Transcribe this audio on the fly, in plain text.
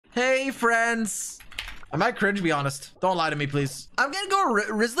Hey, friends. I might cringe, be honest. Don't lie to me, please. I'm gonna go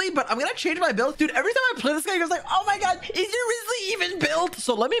Wriothesley, but I'm gonna change my build. Dude, every time I play this guy, he goes like, oh my god, is your Wriothesley even built?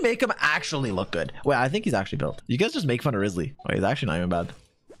 So let me make him actually look good. Wait, I think he's actually built. You guys just make fun of Wriothesley. Wait, he's actually not even bad.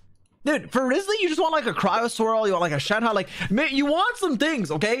 Dude, for Wriothesley, you just want like a cryo swirl, you want like a Shenhe, like you want some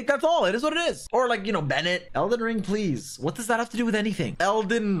things, okay? That's all. It is what it is. Or like, you know, Bennett. Elden Ring, please. What does that have to do with anything?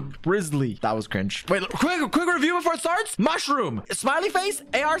 Elden Wriothesley. That was cringe. Wait, quick review before it starts. Mushroom, Smiley Face,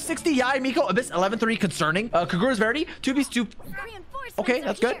 AR-60, Yai, Miko, Abyss, 11-3, Concerning, Kagura's Verity, 2-piece, 2. Okay,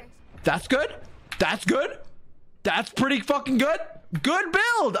 that's good. That's good. That's good. That's pretty fucking good. Good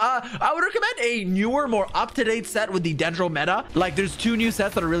build. I would recommend a newer, more up-to-date set with the Dendro meta. Like, there's 2 new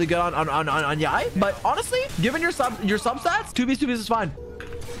sets that are really good on Yai. But honestly, given your sub stats, 2piece is fine.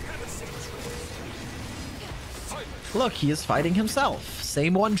 Look, he is fighting himself.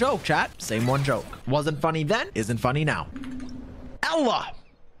 Same one joke, chat. Same one joke. Wasn't funny then, isn't funny now. Ella.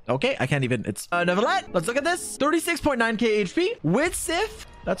 Okay, I can't even. It's Neverlet. Let's look at this. 36.9k HP with Sif.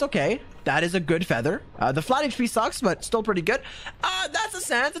 That's okay. That is a good feather. The flat HP sucks, but still pretty good. That's a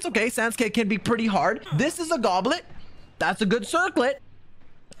Sans. It's okay. Sans can be pretty hard. This is a goblet. That's a good circlet.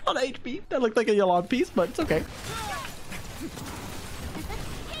 On HP. That looked like a yellow piece, but it's okay.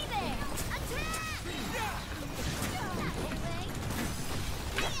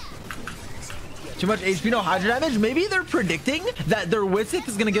 Too much HP, no hydro damage. Maybe they're predicting that their Witsith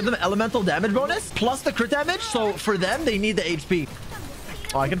is going to give them elemental damage bonus plus the crit damage. So for them, they need the HP.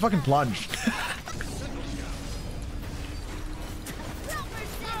 Oh, I can fucking plunge.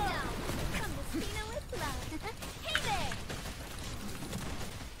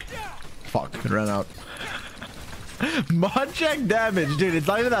 Fuck, it ran out. Modcheck damage, dude. It's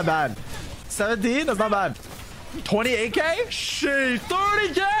not even that bad. 17? That's not bad. 28k? Shit,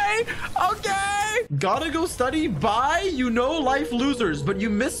 30k? Okay. Gotta go study by, you know, life losers, but you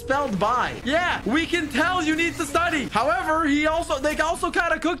misspelled by. Yeah, we can tell you need to study. However, they also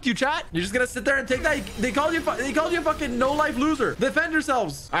kind of cooked you, chat. You're just gonna sit there and take that. They called you a fucking no life loser. Defend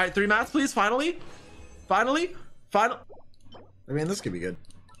yourselves. All right, 3 mats, please. Finally. I mean, this could be good.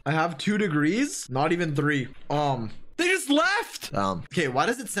 I have 2 degrees, not even 3. They just left. Okay, why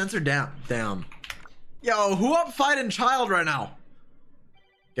does it censor down? Damn. Yo, who up fighting child right now?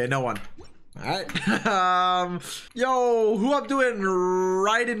 Okay, no one. All right. Yo, who up doing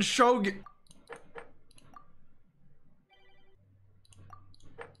Raiden Shogun?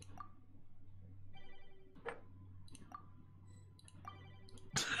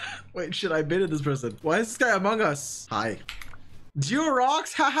 Wait, shit, I baited this person. Why is this guy among us? Hi.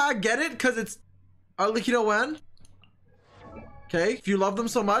 Zy0x's, haha, get it? Because it's Arlecchino when? Okay, if you love them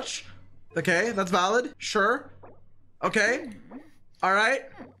so much. Okay, that's valid. Sure. Okay. All right.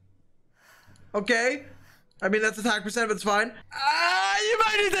 Okay. I mean, that's attack percent, but it's fine. You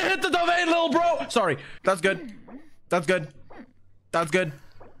might need to hit the domain, little bro. Sorry. That's good. That's good. That's good.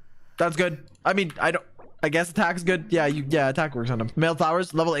 That's good. I mean, I guess attack is good. Yeah, attack works on him. Male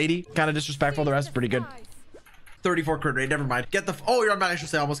Flowers, level 80. Kind of disrespectful. The rest is pretty good. 34 crit rate, never mind. Get the oh, you're on bad. I should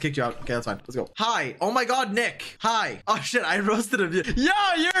say I almost kicked you out. Okay, that's fine. Let's go. Hi. Oh my god, Nick. Hi. Oh shit, I roasted him. Yo,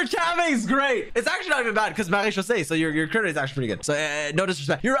 your camming's great. It's actually not even bad because Marie Chaussee, so your crit rate is actually pretty good. So no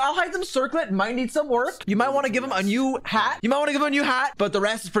disrespect. Your Alhaitham circlet might need some work. You might want to give him a new hat. But the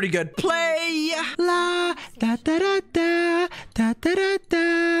rest is pretty good. Play la da da da da da da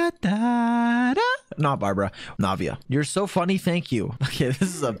da da da. Not Barbara. Navia. You're so funny. Thank you. Okay,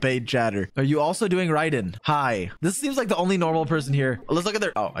 this is a paid chatter. Are you also doing Raiden? Hi. This seems like the only normal person here. Let's look at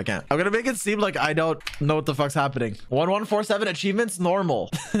their... Oh, I can't. I'm gonna make it seem like I don't know what the fuck's happening. 1147 achievements, normal.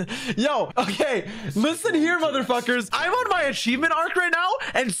 Yo, okay. Listen here, motherfuckers. I'm on my achievement arc right now,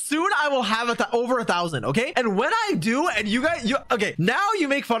 and soon I will have over 1,000, okay? And when I do, and you guys... Okay, now you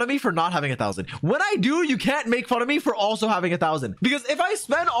make fun of me for not having 1,000. When I do, you can't make fun of me for also having 1,000. Because if I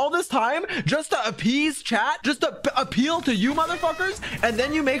spend all this time just to appease chat, just to appeal to you motherfuckers, and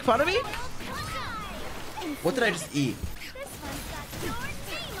then you make fun of me... What did I just eat?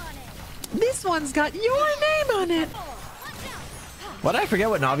 This one's got your name on it. Why did I forget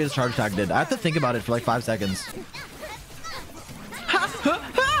what Navia's charge attack did? I have to think about it for like 5 seconds.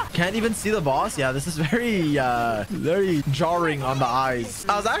 Can't even see the boss. Yeah, this is very jarring on the eyes.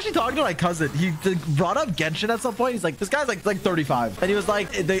 I was actually talking to my cousin. He brought up Genshin at some point. He's like, this guy's like 35, and he was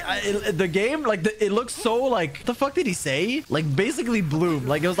like, the game, like it looks so like, what the fuck did he say? Like basically bloom.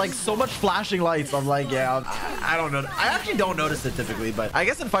 Like it was like so much flashing lights. I'm like, yeah, I don't know. I actually don't notice it typically, but I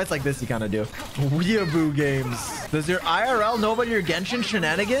guess in fights like this you kind of do. Weeaboo games. Does your IRL know about your Genshin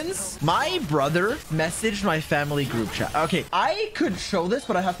shenanigans? My brother messaged my family group chat. Okay, I could show this,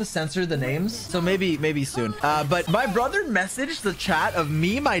 but I have to censor the names, so maybe soon. But my brother messaged the chat of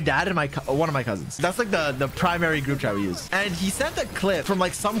me, my dad, and one of my cousins. That's like the primary group chat we use. And he sent a clip from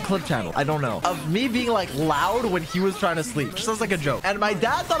like some clip channel, I don't know, of me being like loud when he was trying to sleep. Just sounds like a joke. And my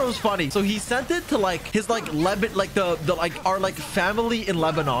dad thought it was funny, so he sent it to like his like our like family in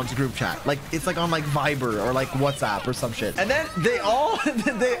Lebanon's group chat. Like it's like on like Viber or like WhatsApp or some shit. And then they all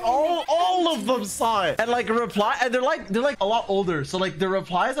of them saw it and like reply, and they're like a lot older, so like the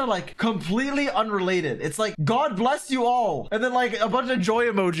replies are like completely unrelated. It's like God bless you all, and then like a bunch of joy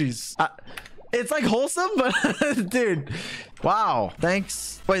emojis. It's like wholesome, but dude, wow,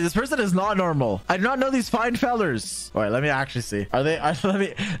 thanks. Wait, this person is not normal. I do not know these fine fellers. Wait, let me actually see. Are they?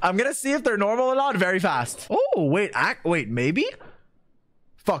 I'm gonna see if they're normal or not very fast. Oh wait, wait, maybe.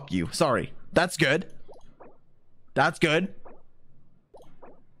 Fuck you. Sorry. That's good. That's good.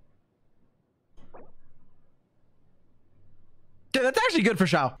 Dude, that's actually good for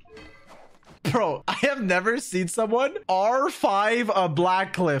Xiao. Bro, I have never seen someone R5 a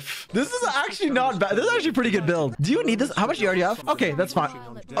black cliff. This is actually not bad. This is actually a pretty good build. Do you need this? How much ER do you have? Okay, that's fine.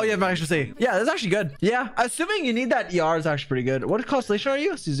 Oh, you have managed to see. Yeah, that's actually good. Yeah, assuming you need that ER is actually pretty good. What constellation are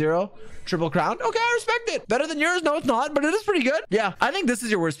you? C0, triple crown. Okay, I respect it. Better than yours? No, it's not, but it is pretty good. Yeah, I think this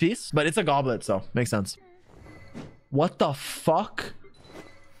is your worst piece, but it's a goblet, so makes sense. What the fuck?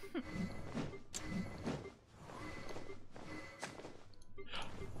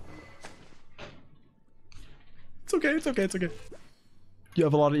 It's okay, it's okay, it's okay. You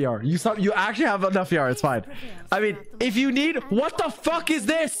have a lot of ER. You actually have enough ER. It's fine. I mean, if you need... What the fuck is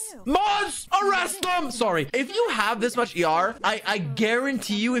this? Mods! Arrest them! Sorry. If you have this much ER, I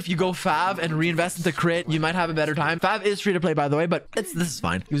guarantee you if you go Fav and reinvest into crit, you might have a better time. Fav is free to play, by the way, but this is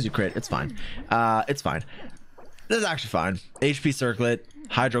fine. Use your crit. It's fine. It's fine. This is actually fine. HP circlet,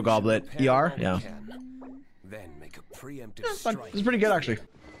 Hydro Goblet, ER. Yeah. It's fine. It's pretty good, actually.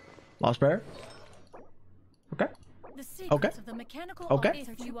 Lost Prayer. Okay. Okay. Okay.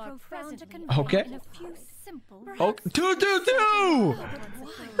 Okay. Oh, 222!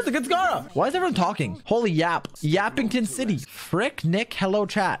 That's a good Scara. Why is everyone talking? Holy yap. Yappington City. Frick, Nick, hello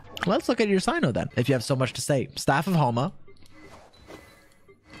chat. Let's look at your Sino then, if you have so much to say. Staff of Homa.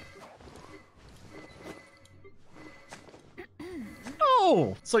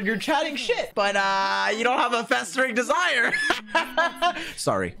 Oh, so you're chatting shit, but you don't have a festering desire.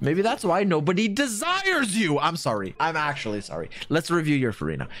 Sorry. Maybe that's why nobody desires you. I'm sorry. I'm actually sorry. Let's review your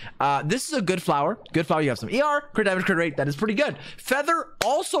Farina. This is a good flower. Good flower. You have some ER, crit damage, crit rate. That is pretty good. Feather,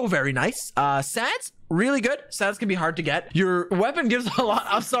 also very nice. Sands, really good. Sands can be hard to get. Your weapon gives a lot.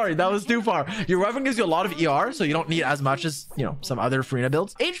 I'm sorry, that was too far. Your weapon gives you a lot of ER, so you don't need as much as, you know, some other Farina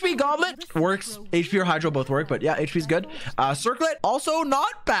builds. HP Goblet works. HP or Hydro both work, but yeah, HP is good. Circlet, also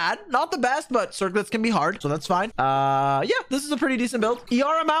not bad. Not the best, but circlets can be hard, so that's fine. Yeah, this is a pretty decent build.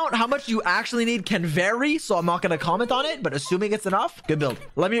 ER amount, how much you actually need can vary, so I'm not going to comment on it, but assuming it's enough, good build.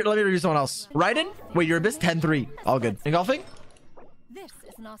 Let me review someone else. Raiden, wait, your Abyss 10-3. All good. Engulfing?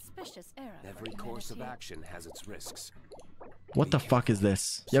 An auspicious era. Every course of action has its risks. What the fuck is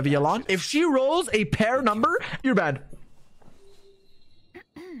this? You have a Yelan? If she rolls a pair number, you're bad.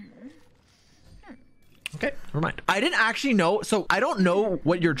 Okay, never mind. I didn't actually know, so I don't know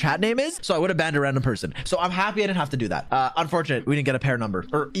what your chat name is, so I would have banned a random person. So I'm happy I didn't have to do that. Unfortunate, we didn't get a pair number.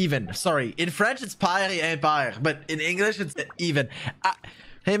 Or even, sorry. In French, it's pair et impair, but in English, it's even.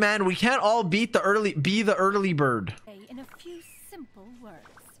 Hey man, we can't all be the early bird. In a few simple words.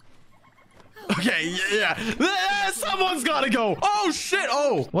 Okay, yeah. Someone's gotta go. Oh shit.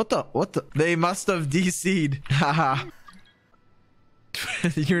 Oh, what the? They must have DC'd. Haha.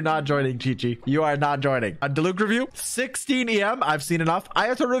 You're not joining, Chi-Chi. You are not joining. A Diluc review, 16 EM. I've seen enough.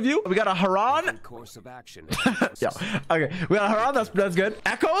 Ayato review. We got a Haran. Course of action. Yeah. Okay. We got a Haran. That's good.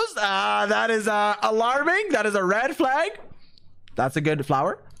 Echoes. That is alarming. That is a red flag. That's a good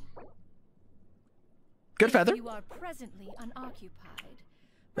flower. Good feather. You are presently unoccupied.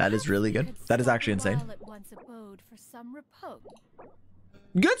 That is really good. That is actually insane.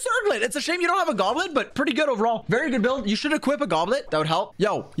 Good circlet. It's a shame you don't have a goblet, but pretty good overall. Very good build. You should equip a goblet. That would help.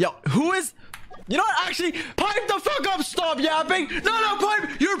 Yo, who is... You know what? Actually, pipe the fuck up. Stop yapping. No,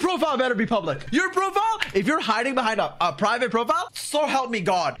 pipe. Your profile better be public. Your profile, if you're hiding behind a private profile, so help me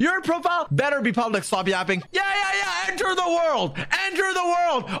God. Your profile better be public. Stop yapping. Yeah. Enter the world. Enter the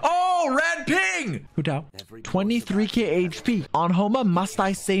world. Oh, red ping. Hutao. 23k HP. On Homa, must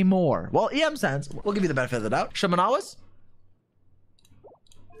I say more? Well, EM Sands. We'll give you the benefit of the doubt. Shamanawas?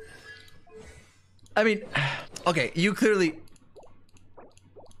 I mean, okay, you clearly...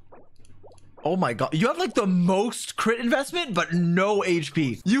 Oh my god, you have like the most crit investment, but no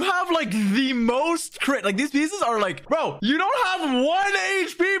HP. You have like the most crit. Like these pieces are like, bro, you don't have 1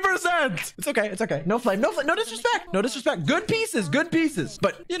 HP per 100%. It's okay. It's okay. No flame. No flame. No disrespect. No disrespect. Good pieces. Good pieces.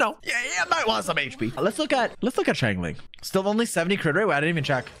 But you know, yeah, might want some HP. Let's look at Shangling. Still only 70 crit rate. Wait, I didn't even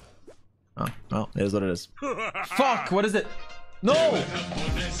check. Oh, well, it is what it is. Fuck. What is it? No.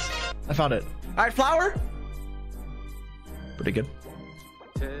 I found it. All right, flower. Pretty good.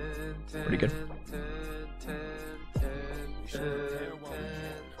 Pretty good.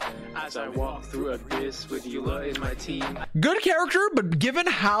 As I walk through abyss with Eula in my team. Good character, but given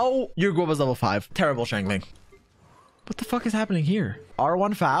how your goal was level 5, terrible Shangling. What the fuck is happening here?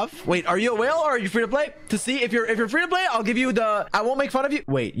 R1 Fav? Wait, are you a whale or are you free to play? To see if you're free to play, I'll give you the. I won't make fun of you.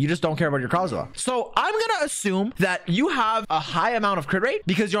 Wait, you just don't care about your Kazuha. So I'm gonna assume that you have a high amount of crit rate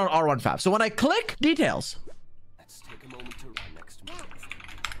because you're on R1 Fav. So when I click details,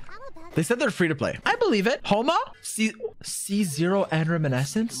 they said they're free to play. I believe it. Homa? C0 and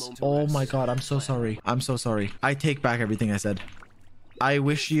Reminiscence? Oh my god, I'm so sorry. I'm so sorry. I take back everything I said. I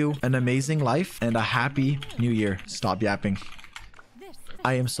wish you an amazing life and a happy new year. Stop yapping.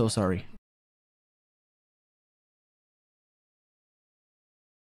 I am so sorry.